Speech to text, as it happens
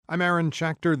I'm Aaron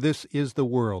Schachter. This is The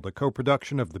World, a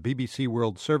co-production of the BBC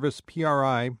World Service,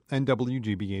 PRI, and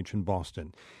WGBH in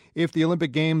Boston. If the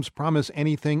Olympic Games promise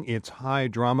anything, it's high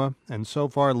drama, and so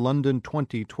far London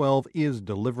 2012 is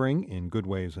delivering in good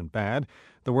ways and bad.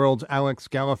 The World's Alex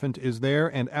Gallafent is there,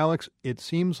 and Alex, it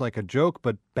seems like a joke,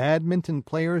 but badminton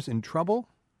players in trouble?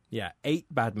 Yeah, 8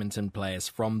 badminton players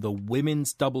from the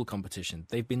women's double competition.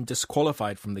 They've been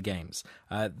disqualified from the games.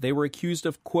 They were accused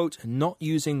of, quote, not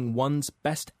using one's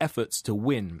best efforts to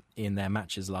win in their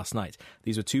matches last night.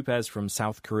 These were 2 pairs from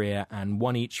South Korea and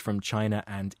 1 each from China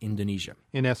and Indonesia.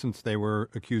 In essence, they were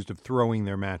accused of throwing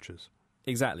their matches.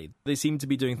 Exactly. They seem to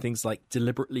be doing things like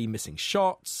deliberately missing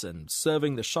shots and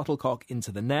serving the shuttlecock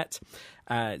into the net.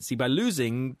 By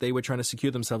losing, they were trying to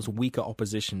secure themselves weaker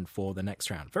opposition for the next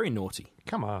round. Very naughty.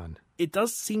 Come on. It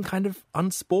does seem kind of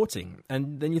unsporting.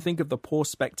 And then you think of the poor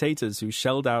spectators who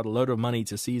shelled out a load of money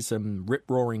to see some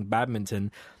rip-roaring badminton,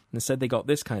 and instead they got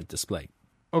this kind of display.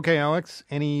 Okay, Alex,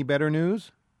 any better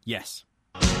news? Yes.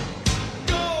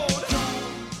 Gold!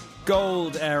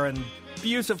 Gold, Aaron.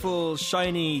 Beautiful,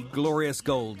 shiny, glorious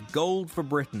gold. Gold for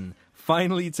Britain.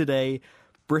 Finally today,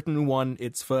 Britain won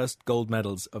its first gold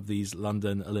medals of these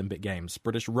London Olympic Games.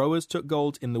 British rowers took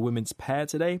gold in the women's pair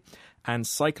today, and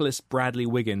cyclist Bradley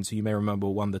Wiggins, who you may remember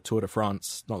won the Tour de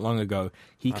France not long ago,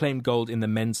 he claimed gold in the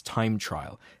men's time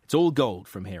trial. It's all gold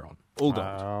from here on. All gold.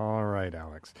 All right,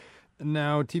 Alex.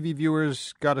 Now, TV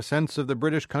viewers got a sense of the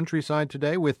British countryside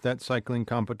today with that cycling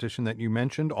competition that you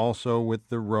mentioned, also with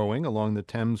the rowing along the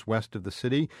Thames west of the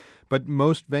city. But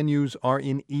most venues are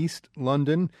in East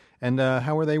London, and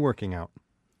how are they working out?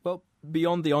 Well,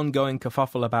 beyond the ongoing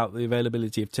kerfuffle about the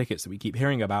availability of tickets that we keep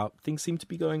hearing about, things seem to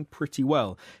be going pretty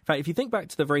well. In fact, if you think back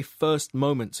to the very first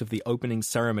moments of the opening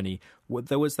ceremony,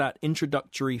 there was that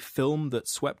introductory film that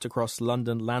swept across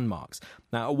London landmarks.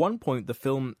 Now, at one point, the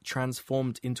film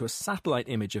transformed into a satellite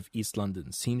image of East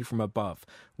London, seen from above,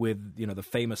 with, the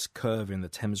famous curve in the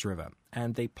Thames River.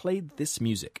 And they played this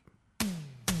music.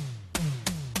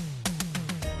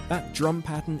 That drum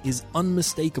pattern is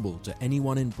unmistakable to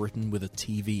anyone in Britain with a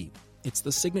TV. It's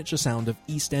the signature sound of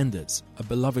EastEnders, a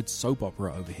beloved soap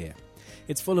opera over here.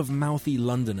 It's full of mouthy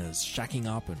Londoners shacking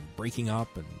up and breaking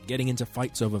up and getting into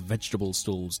fights over vegetable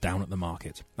stalls down at the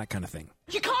market, that kind of thing.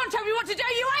 You can't tell me what to do,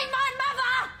 you ain't my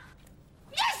mother!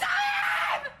 Yes,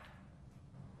 I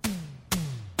am!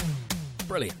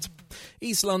 Brilliant.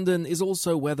 East London is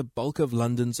also where the bulk of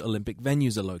London's Olympic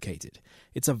venues are located.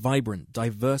 It's a vibrant,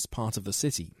 diverse part of the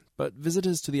city, but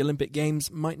visitors to the Olympic Games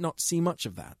might not see much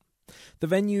of that. The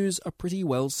venues are pretty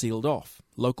well sealed off.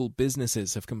 Local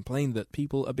businesses have complained that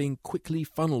people are being quickly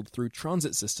funneled through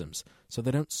transit systems, so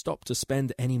they don't stop to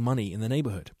spend any money in the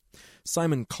neighbourhood.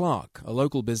 Simon Clark, a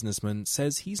local businessman,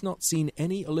 says he's not seen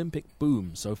any Olympic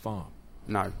boom so far.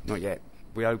 No, not yet.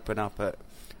 We open up at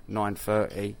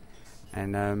 9:30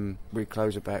 and we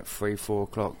close about 3-4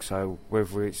 o'clock, so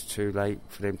whether it's too late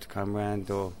for them to come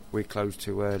round or we close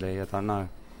too early, I don't know.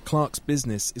 Clark's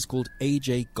business is called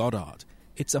AJ Goddard.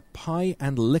 It's a pie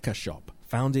and liquor shop,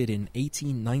 founded in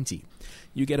 1890.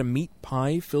 You get a meat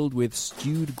pie filled with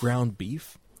stewed ground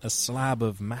beef, a slab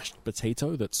of mashed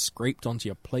potato that's scraped onto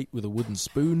your plate with a wooden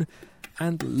spoon,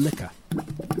 and liquor.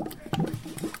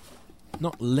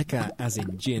 Not liquor as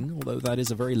in gin, although that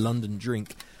is a very London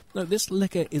drink. No, this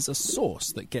liquor is a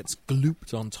sauce that gets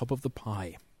glooped on top of the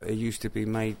pie. It used to be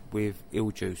made with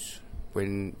eel juice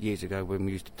years ago when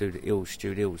we used to do the eels,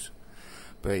 stewed eels.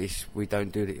 But we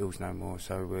don't do the eels no more,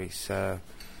 so it's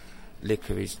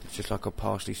liquor is just like a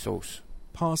parsley sauce.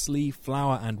 Parsley,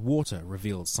 flour and water,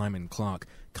 reveals Simon Clark,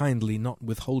 kindly not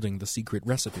withholding the secret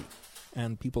recipe.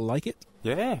 And people like it?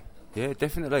 Yeah,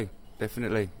 definitely.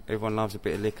 Everyone loves a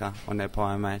bit of liquor on their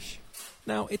pie and mash.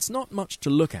 Now, it's not much to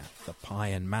look at, the pie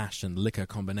and mash and liquor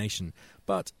combination,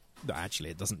 but actually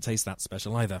it doesn't taste that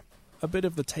special either. A bit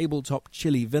of the tabletop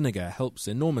chili vinegar helps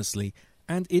enormously,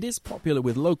 and it is popular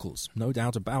with locals, no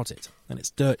doubt about it, and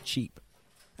it's dirt cheap.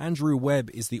 Andrew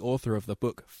Webb is the author of the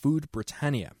book Food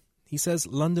Britannia. He says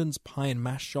London's pie and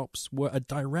mash shops were a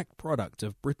direct product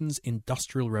of Britain's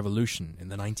industrial revolution in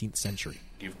the 19th century.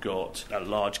 You've got a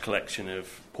large collection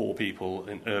of poor people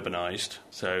and urbanised,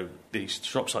 so these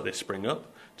shops like this spring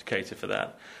up to cater for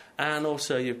that. And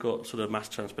also you've got sort of mass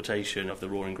transportation of the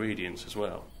raw ingredients as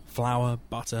well. Flour,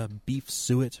 butter, beef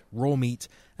suet, raw meat,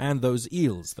 and those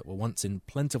eels that were once in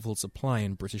plentiful supply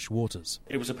in British waters.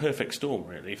 It was a perfect storm,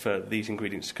 really, for these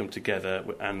ingredients to come together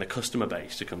and the customer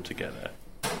base to come together.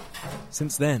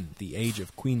 Since then, the age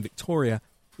of Queen Victoria,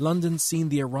 London's seen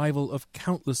the arrival of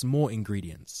countless more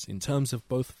ingredients in terms of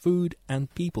both food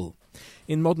and people.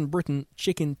 In modern Britain,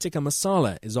 chicken tikka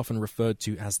masala is often referred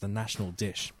to as the national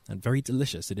dish, and very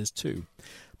delicious it is too.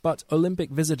 But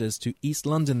Olympic visitors to East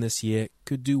London this year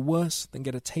could do worse than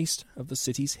get a taste of the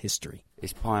city's history.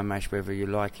 It's pie and mash whether you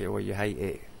like it or you hate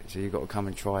it, so you've got to come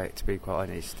and try it, to be quite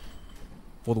honest.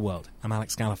 For The World, I'm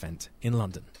Alex Gallafent in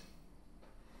London.